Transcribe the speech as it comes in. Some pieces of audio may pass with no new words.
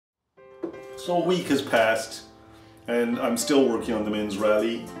So a week has passed and I'm still working on the men's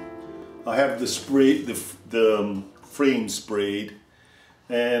Raleigh. I have the frame sprayed,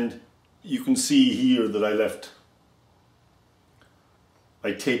 and you can see here that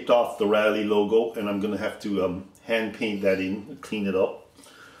I taped off the Raleigh logo, and I'm going to have to hand paint that in and clean it up.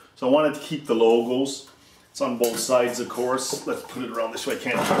 So I wanted to keep the logos. It's on both sides, of course. Let's put it around this way. I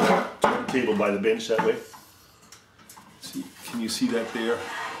can't turn the table by the bench that way. See, can you see that there?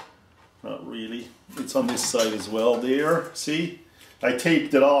 Not really. It's on this side as well there. See? I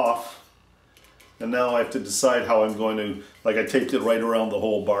taped it off, and now I have to decide how I'm going to, like, I taped it right around the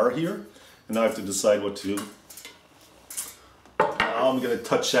whole bar here, and now I have to decide what to do. Now I'm going to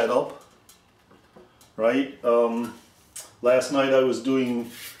touch that up, right? Last night I was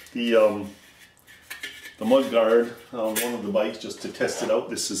doing the mud guard on one of the bikes just to test it out.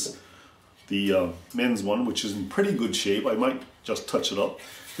 This is the men's one, which is in pretty good shape. I might just touch it up.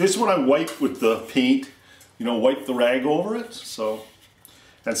 This one I wiped with the paint, you know, wipe the rag over it. So,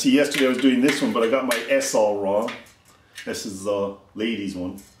 and see, yesterday I was doing this one, but I got my S all wrong. This is the ladies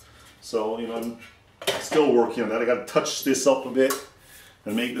one. So, you know, I'm still working on that. I got to touch this up a bit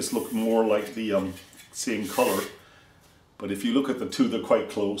and make this look more like the same color. But if you look at the two, they're quite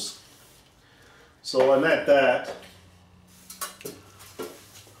close. So I'm at that.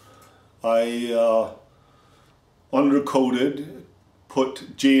 I undercoated,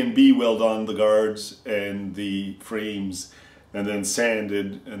 put J&B weld on the guards and the frames, and then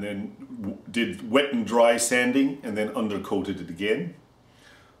sanded, and then did wet and dry sanding, and then undercoated it again.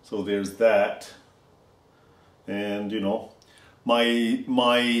 So there's that. And you know,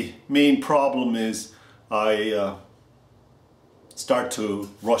 my main problem is I start to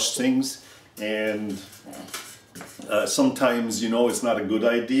rush things, and sometimes, you know, it's not a good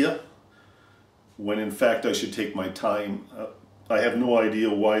idea, when in fact I should take my time. I have no idea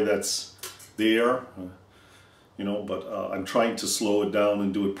why that's there, you know, but I'm trying to slow it down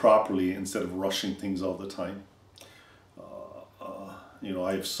and do it properly instead of rushing things all the time. You know,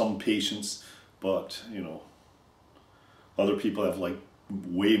 I have some patience, but, you know, other people have like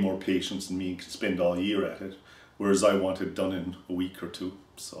way more patience than me and can spend all year at it, whereas I want it done in a week or two.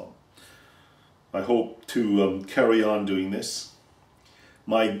 So I hope to carry on doing this.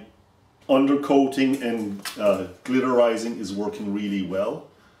 My undercoating and glitterizing is working really well.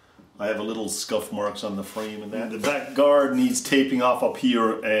 I have a little scuff marks on the frame and that. The back guard needs taping off up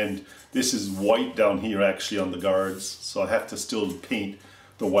here, and this is white down here actually on the guards. So I have to still paint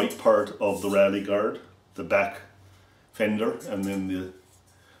the white part of the Raleigh guard, the back fender, and then the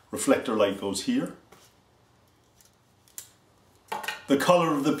reflector light goes here. The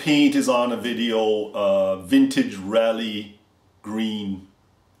color of the paint is on a video, vintage Raleigh green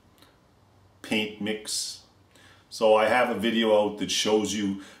paint mix. So I have a video out that shows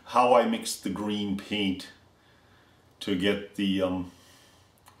you how I mixed the green paint to get the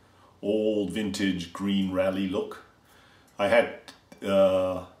old vintage green Raleigh look. I had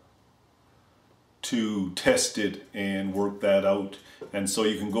to test it and work that out, and so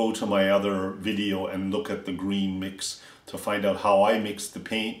you can go to my other video and look at the green mix to find out how I mix the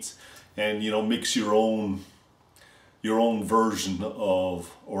paints, and, you know, mix your own version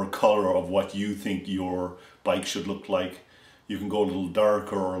of, or color of, what you think your bike should look like. You can go a little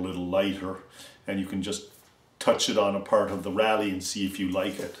darker or a little lighter, and you can just touch it on a part of the Raleigh and see if you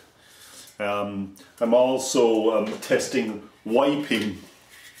like it. I'm also testing wiping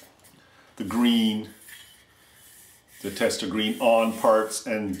the green, the tester green, on parts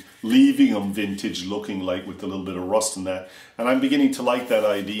and leaving them vintage looking, like with a little bit of rust in that. And I'm beginning to like that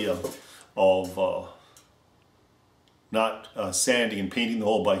idea of not sanding and painting the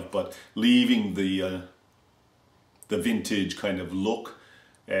whole bike, but leaving the vintage kind of look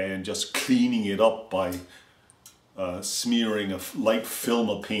and just cleaning it up by smearing a light film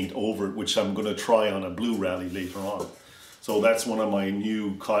of paint over it, which I'm going to try on a blue Raleigh later on. So that's one of my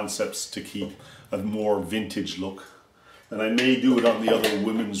new concepts, to keep a more vintage look. And I may do it on the other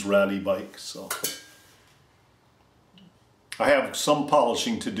women's Raleigh bike. So I have some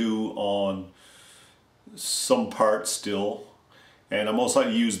polishing to do on some parts still, and I'm also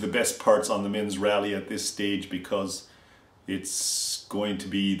going to use the best parts on the men's Raleigh at this stage, because it's going to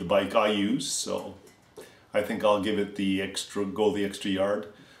be the bike I use. So I think I'll give it the extra yard.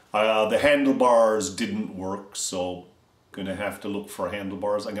 The handlebars didn't work, so I'm going to have to look for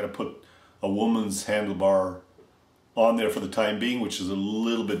handlebars. I'm going to put a woman's handlebar on there for the time being, which is a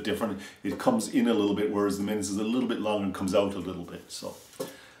little bit different. It comes in a little bit, whereas the men's is a little bit longer and comes out a little bit. So,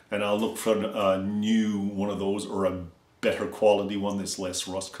 and I'll look for a new one of those, or a better quality one that's less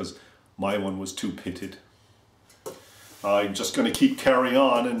rust, because my one was too pitted. I'm just going to keep carrying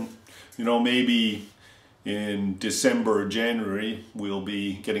on and you know, maybe in December or January we'll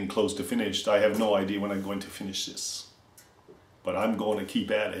be getting close to finished. I have no idea when I'm going to finish this, but I'm going to keep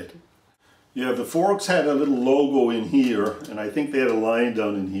at it. Yeah, the forks had a little logo in here, and I think they had a line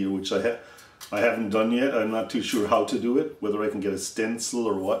down in here, which I haven't done yet. I'm not too sure how to do it, whether I can get a stencil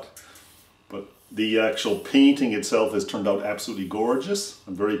or what. But the actual painting itself has turned out absolutely gorgeous.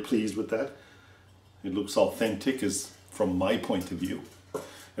 I'm very pleased with that. It looks authentic, as from my point of view.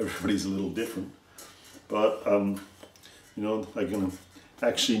 Everybody's a little different. But, you know, I can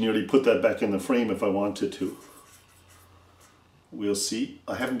actually nearly put that back in the frame if I wanted to. We'll see.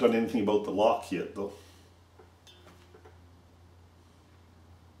 I haven't done anything about the lock yet, though.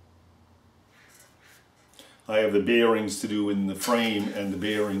 I have the bearings to do in the frame and the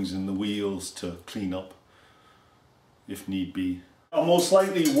bearings in the wheels to clean up if need be. I'll most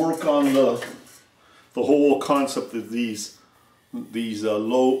likely work on the whole concept of the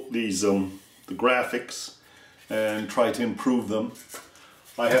graphics and try to improve them.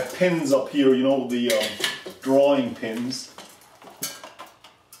 I have pins up here, you know, the drawing pins.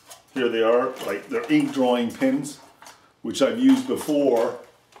 Here they are, like they're ink drawing pins, which I've used before.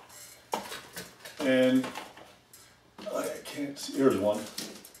 And I can't see, here's one.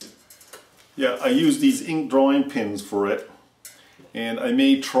 Yeah, I use these ink drawing pins for it. And I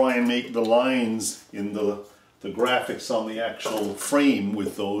may try and make the lines in the graphics on the actual frame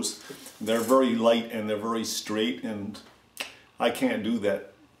with those. They're very light and they're very straight, and I can't do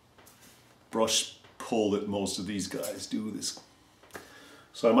that brush pull that most of these guys do.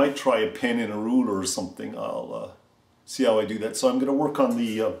 So I might try a pen and a ruler or something. I'll see how I do that. So I'm going to work on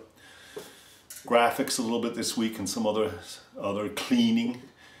the graphics a little bit this week and some other cleaning,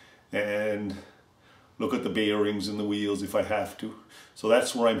 and look at the bearings and the wheels if I have to. So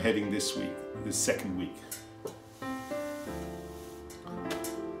that's where I'm heading this week, this second week.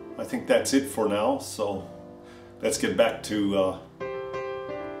 I think that's it for now. So let's get back to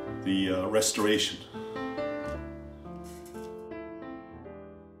the restoration.